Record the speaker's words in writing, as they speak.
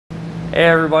Hey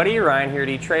everybody, Ryan here at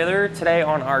eTrailer. Today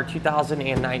on our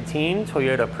 2019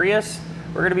 Toyota Prius,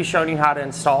 we're going to be showing you how to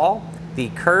install the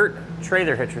CURT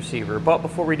Trailer Hitch receiver. But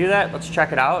before we do that, let's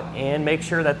check it out and make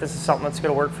sure that this is something that's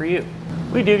going to work for you.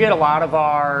 We do get a lot of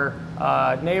our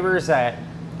neighbors that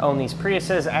own these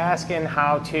Priuses asking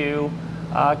how to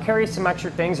carry some extra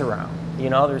things around. You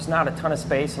know, there's not a ton of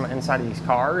space on the inside of these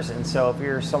cars, and so if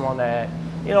you're someone that,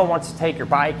 you know, wants to take your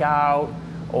bike out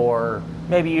or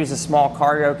maybe use a small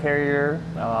cargo carrier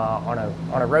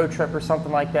on a road trip or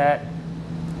something like that,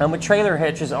 a trailer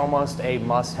hitch is almost a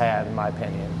must-have in my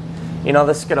opinion. You know,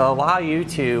 this is going to allow you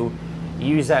to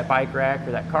use that bike rack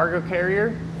or that cargo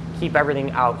carrier, keep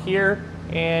everything out here,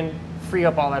 and free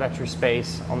up all that extra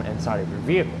space on the inside of your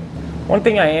vehicle. One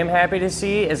thing I am happy to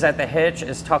see is that the hitch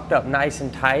is tucked up nice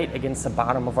and tight against the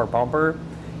bottom of our bumper.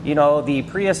 You know, the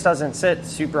Prius doesn't sit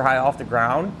super high off the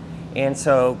ground, and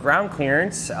so ground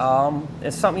clearance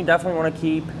is something you definitely want to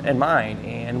keep in mind.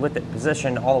 And with it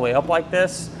positioned all the way up like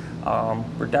this,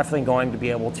 we're definitely going to be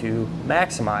able to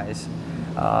maximize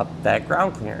that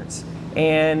ground clearance.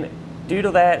 And due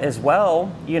to that as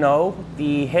well, you know,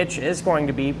 the hitch is going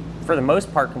to be, for the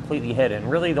most part, completely hidden.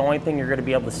 Really, the only thing you're going to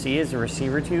be able to see is the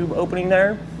receiver tube opening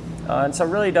there. And so it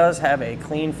really does have a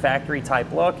clean factory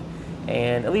type look.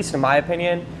 And at least in my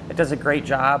opinion, it does a great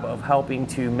job of helping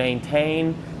to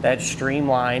maintain that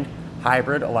streamlined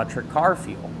hybrid electric car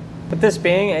feel. With this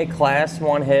being a class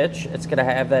 1 hitch, it's going to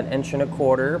have that 1¼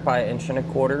 inch by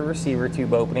 1¼ inch receiver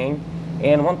tube opening.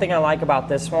 And one thing I like about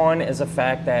this one is the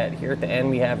fact that here at the end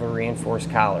we have a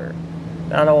reinforced collar.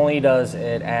 Not only does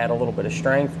it add a little bit of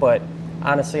strength, but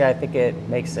honestly I think it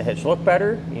makes the hitch look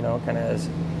better. You know, kind of has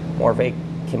more of a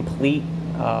complete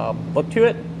look to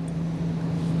it.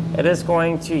 It is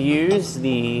going to use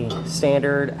the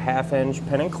standard 1/2 inch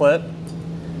pin and clip.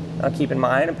 Now keep in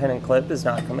mind, a pin and clip does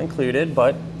not come included,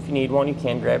 but if you need one, you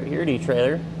can grab it here at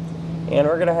eTrailer. And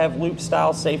we're going to have loop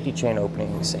style safety chain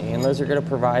openings, and those are going to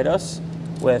provide us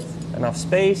with enough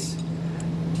space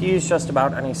to use just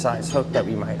about any size hook that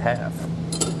we might have.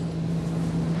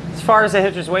 As far as the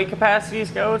hitch's weight capacities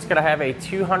go, it's going to have a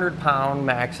 200-pound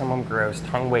maximum gross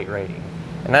tongue weight rating.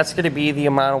 And that's going to be the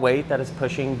amount of weight that is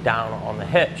pushing down on the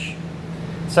hitch.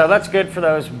 So that's good for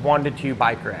those 1 to 2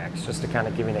 bike racks, just to kind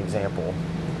of give you an example.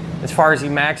 As far as the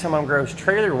maximum gross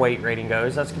trailer weight rating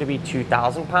goes, that's going to be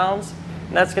 2,000 pounds.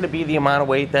 And that's going to be the amount of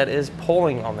weight that is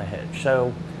pulling on the hitch.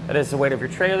 So that is the weight of your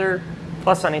trailer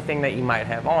plus anything that you might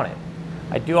have on it.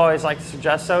 I do always like to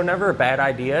suggest, though, never a bad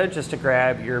idea just to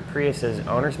grab your Prius's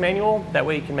owner's manual. That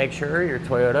way you can make sure your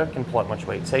Toyota can pull up much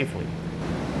weight safely.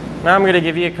 Now I'm going to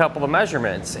give you a couple of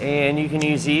measurements, and you can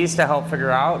use these to help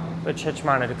figure out which hitch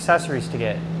mounted accessories to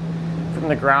get. From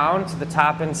the ground to the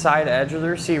top inside edge of the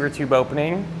receiver tube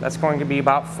opening, that's going to be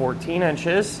about 14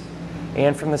 inches.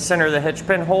 And from the center of the hitch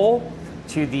pin hole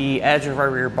to the edge of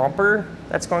our rear bumper,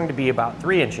 that's going to be about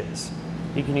 3 inches.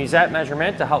 You can use that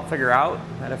measurement to help figure out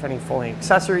that if any folding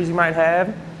accessories you might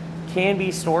have can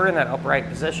be stored in that upright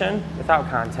position without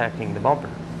contacting the bumper.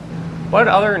 But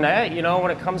other than that, you know, when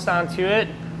it comes down to it,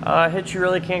 hitch you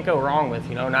really can't go wrong with.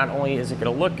 You know, not only is it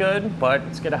going to look good, but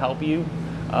it's going to help you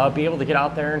be able to get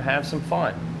out there and have some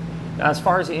fun. Now, as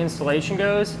far as the installation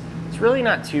goes, it's really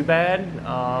not too bad.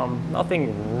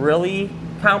 Nothing really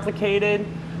complicated.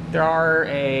 There are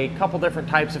a couple different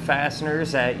types of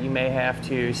fasteners that you may have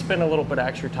to spend a little bit of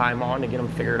extra time on to get them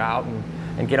figured out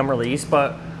and get them released.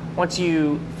 But once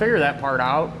you figure that part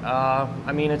out,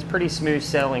 I mean, it's pretty smooth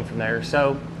sailing from there.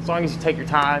 So as long as you take your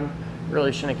time,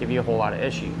 really shouldn't give you a whole lot of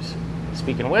issues.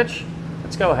 Speaking of which,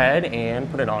 let's go ahead and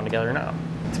put it on together now.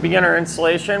 To begin our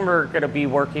installation, we're going to be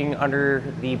working under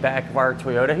the back of our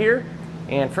Toyota here.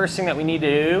 And first thing that we need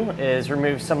to do is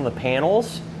remove some of the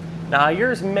panels. Now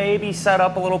yours may be set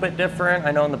up a little bit different.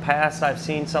 I know in the past I've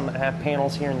seen some that have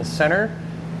panels here in the center.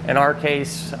 In our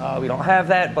case, we don't have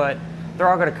that, but they're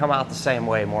all going to come out the same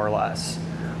way more or less.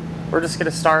 We're just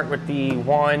going to start with the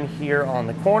one here on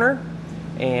the corner,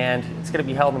 and it's going to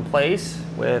be held in place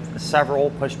with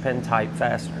several push pin type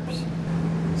fasteners.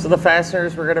 So the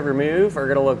fasteners we're going to remove are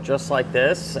going to look just like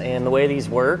this, and the way these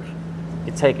work,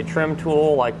 you take a trim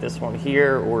tool like this one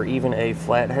here, or even a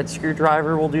flathead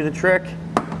screwdriver will do the trick,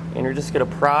 and you're just going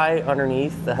to pry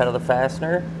underneath the head of the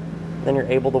fastener. Then you're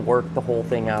able to work the whole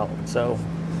thing out. So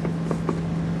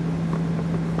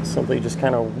simply just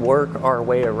kind of work our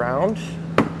way around.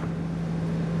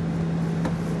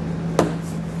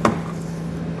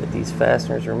 These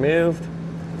fasteners removed.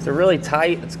 They're really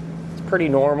tight. It's pretty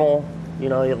normal. You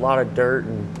know, a lot of dirt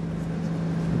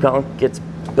and gunk gets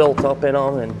built up in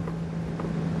them, and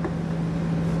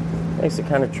makes it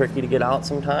kind of tricky to get out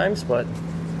sometimes, but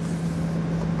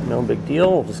no big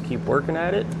deal. We'll just keep working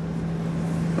at it.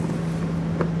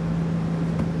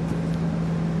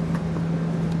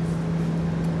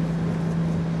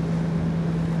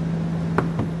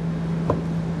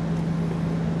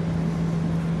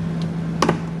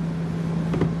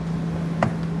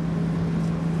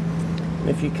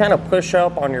 If you kind of push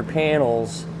up on your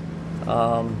panels,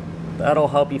 that'll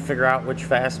help you figure out which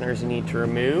fasteners you need to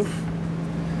remove.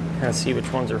 Kind of see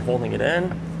which ones are holding it in.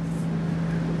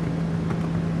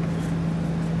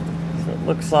 So it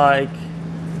looks like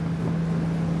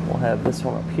we'll have this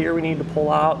one up here we need to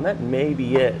pull out, and that may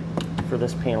be it for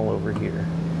this panel over here.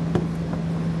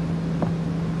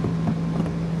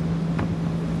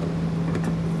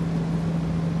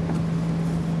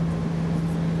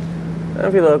 Now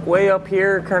if you look way up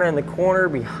here, kind of in the corner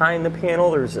behind the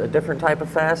panel, there's a different type of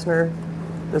fastener.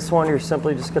 This one, you're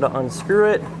simply just going to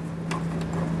unscrew it.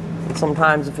 And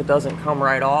sometimes if it doesn't come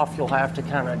right off, you'll have to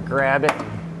kind of grab it and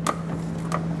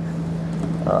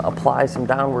apply some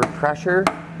downward pressure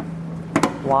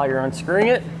while you're unscrewing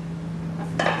it.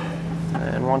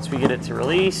 And once we get it to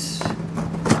release,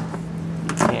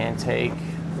 we can take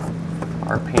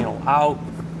our panel out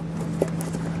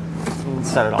and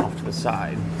set it off to the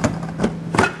side.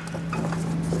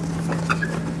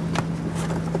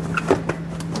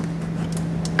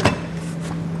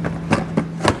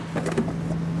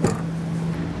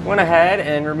 Went ahead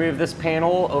and removed this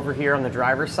panel over here on the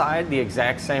driver's side the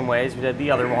exact same way as we did the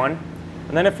other one.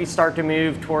 And then if we start to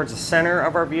move towards the center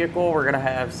of our vehicle, we're going to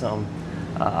have some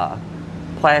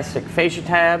plastic fascia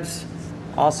tabs,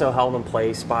 also held in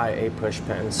place by a push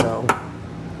pin. So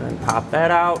then pop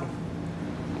that out,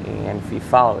 and if you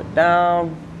follow it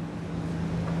down,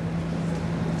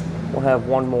 we'll have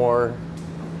one more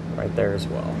right there as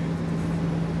well.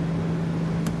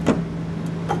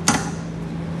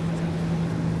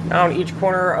 Now on each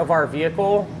corner of our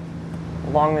vehicle,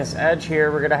 along this edge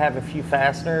here, we're going to have a few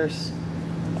fasteners.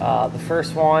 The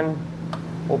first one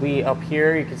will be up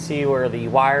here. You can see where the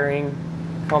wiring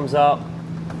comes up.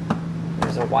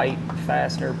 There's a white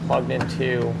fastener plugged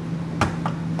into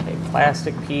a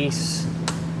plastic piece.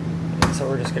 And so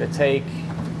we're just going to take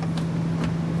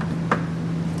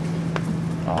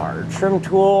our trim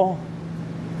tool,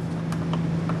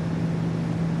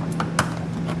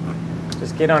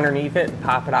 just get underneath it and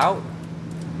pop it out.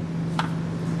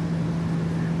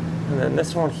 And then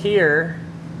this one here,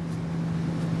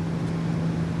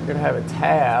 you're going to have a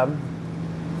tab,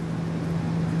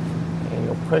 and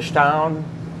you'll push down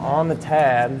on the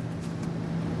tab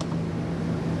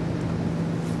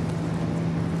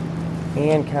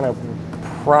and kind of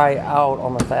pry out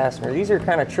on the fastener. These are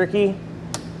kind of tricky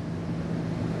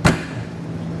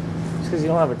just because you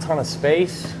don't have a ton of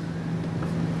space.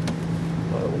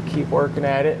 But we'll keep working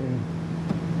at it. And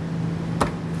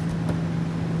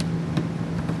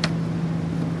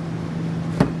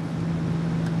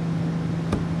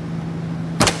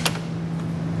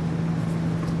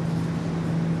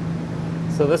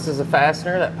so this is a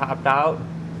fastener that popped out.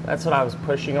 That's what I was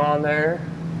pushing on there,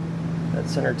 that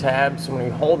center tab. So when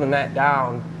you're holding that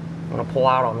down, I'm going to pull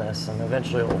out on this, and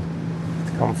eventually it'll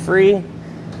come free.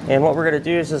 And what we're going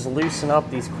to do is just loosen up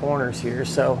these corners here.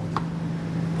 So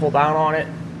pull down on it.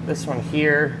 This one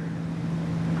here,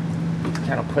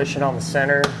 kind of push it on the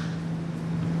center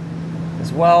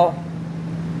as well.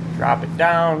 Drop it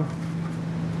down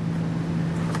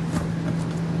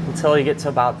until you get to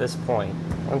about this point.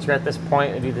 Once you're at this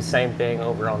point, we do the same thing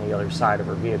over on the other side of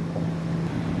our vehicle.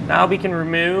 Now we can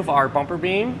remove our bumper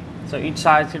beam. So each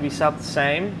side's going to be set up the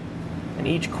same. And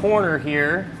each corner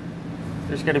here,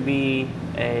 there's going to be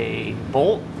a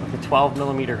bolt with a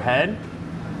 12mm head.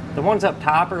 The ones up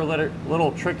top are a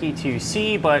little tricky to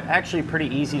see, but actually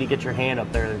pretty easy to get your hand up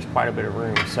there. There's quite a bit of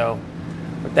room. So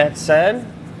with that said,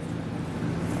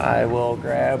 I will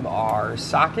grab our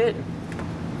socket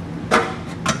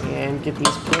and get these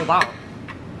pulled out.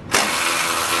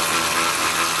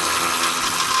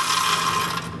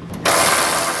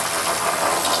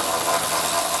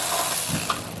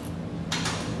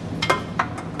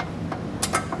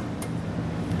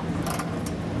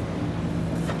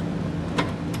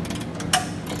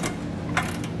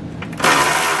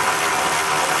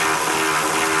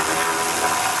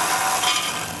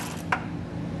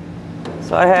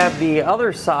 So I have the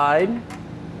other side,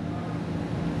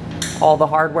 all the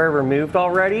hardware removed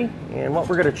already, and what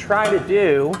we're going to try to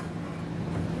do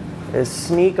is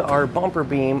sneak our bumper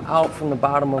beam out from the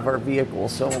bottom of our vehicle.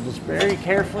 So we'll just very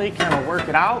carefully kind of work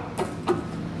it out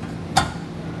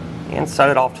and set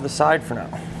it off to the side for now.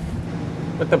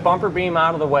 With the bumper beam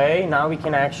out of the way, now we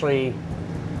can actually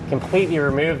completely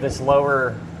remove this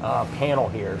lower panel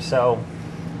here. So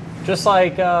just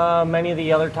like many of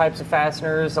the other types of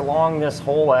fasteners, along this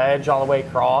whole edge all the way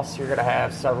across, you're going to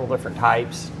have several different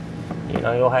types. You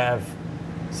know, you'll have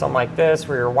some like this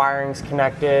where your wiring's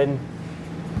connected, and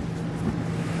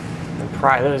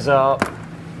pry those up.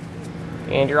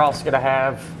 And you're also going to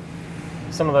have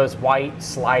some of those white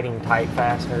sliding type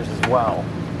fasteners as well.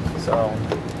 So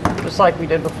just like we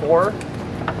did before,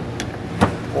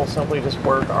 we'll simply just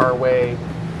work our way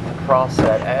across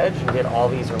that edge and get all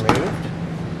these removed.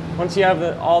 Once you have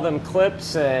all them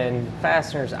clips and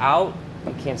fasteners out,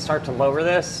 you can start to lower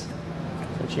this.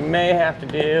 What you may have to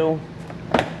do,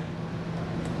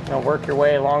 work your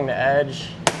way along the edge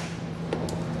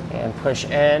and push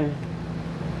in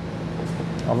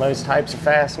on those types of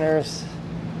fasteners.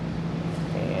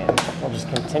 And we'll just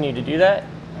continue to do that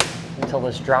until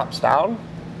this drops down,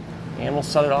 and we'll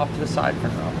set it off to the side for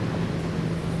now.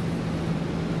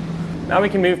 Now we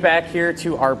can move back here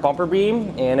to our bumper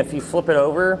beam, and if you flip it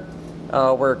over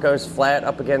where it goes flat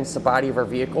up against the body of our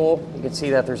vehicle, you can see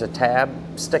that there's a tab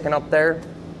sticking up there.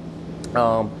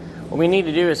 What we need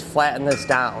to do is flatten this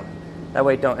down. That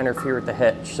way it don't interfere with the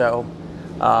hitch. So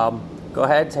go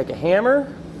ahead, take a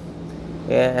hammer,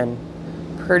 and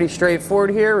pretty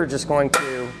straightforward here. We're just going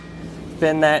to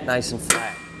bend that nice and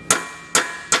flat.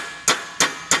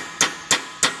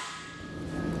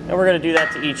 And we're going to do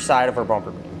that to each side of our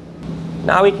bumper beam.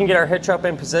 Now we can get our hitch up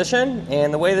in position,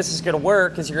 and the way this is going to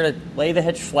work is you're going to lay the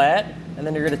hitch flat, and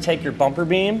then you're going to take your bumper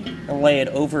beam and lay it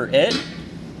over it.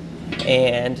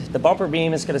 And the bumper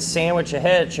beam is going to sandwich a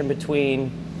hitch in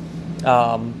between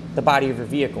the body of your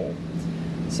vehicle.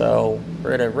 So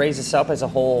we're going to raise this up as a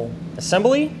whole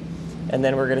assembly, and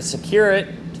then we're going to secure it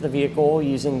to the vehicle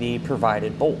using the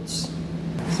provided bolts.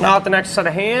 So now with the next set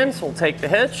of hands, we'll take the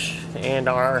hitch and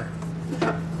our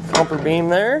bumper beam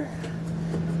there,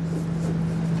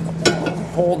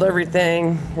 hold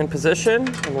everything in position,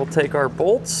 and we'll take our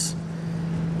bolts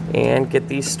and get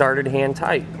these started hand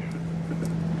tight.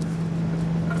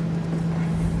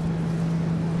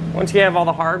 Once you have all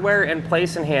the hardware in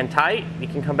place and hand tight, you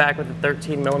can come back with a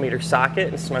 13mm socket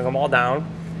and snug them all down.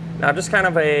 Now, just kind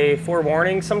of a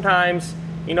forewarning, sometimes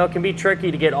it can be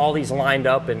tricky to get all these lined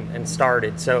up and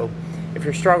started. So if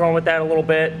you're struggling with that a little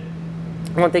bit,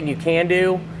 one thing you can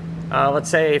do, let's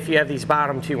say if you have these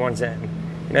bottom two ones in,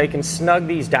 you can snug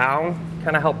these down,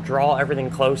 kind of help draw everything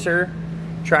closer.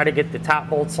 Try to get the top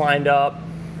bolts lined up.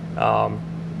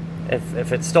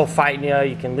 If it's still fighting you,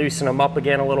 you can loosen them up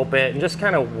again a little bit and just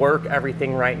kind of work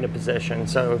everything right into position.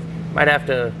 So you might have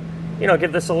to,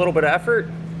 give this a little bit of effort,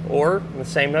 or on the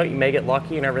same note, you may get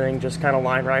lucky and everything just kind of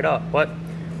line right up. But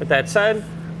with that said,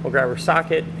 we'll grab our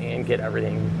socket and get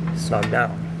everything snugged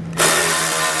down.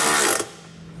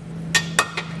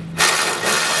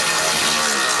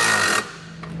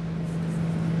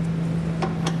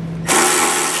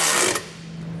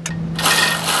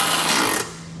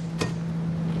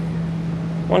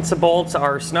 Once the bolts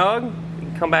are snug, you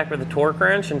can come back with a torque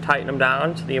wrench and tighten them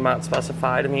down to the amount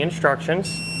specified in the instructions.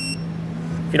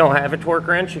 If you don't have a torque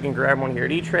wrench, you can grab one here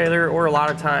at eTrailer, or a lot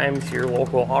of times your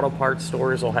local auto parts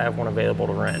stores will have one available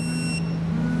to rent.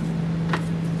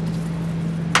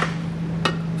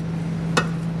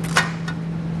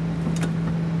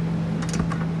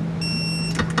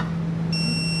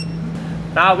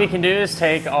 Now what we can do is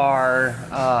take our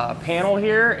panel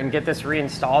here and get this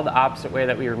reinstalled the opposite way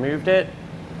that we removed it.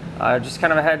 Just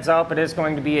kind of a heads up, it is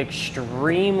going to be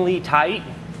extremely tight.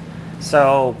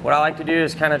 So what I like to do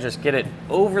is kind of just get it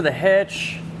over the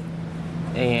hitch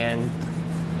and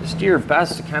just do your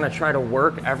best to kind of try to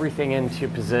work everything into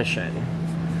position.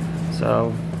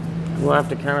 So we'll have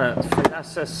to kind of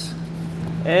finesse this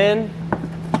in.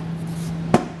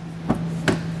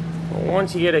 But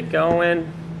once you get it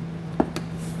going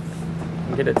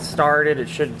and get it started, it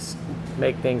should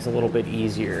make things a little bit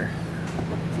easier.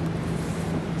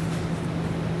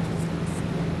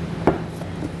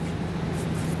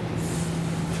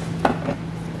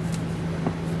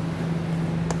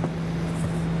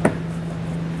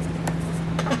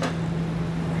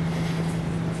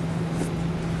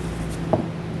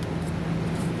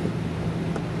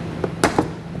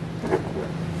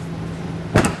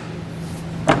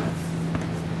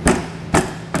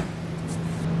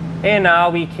 And now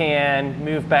we can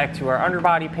move back to our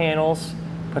underbody panels,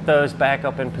 put those back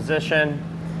up in position,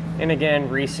 and again,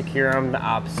 re-secure them the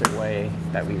opposite way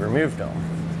that we removed them.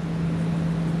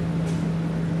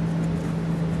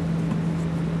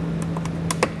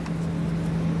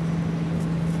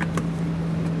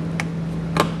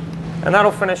 And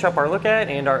that'll finish up our look at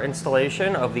and our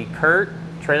installation of the CURT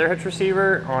Trailer Hitch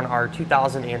Receiver on our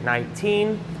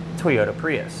 2019 Toyota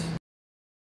Prius.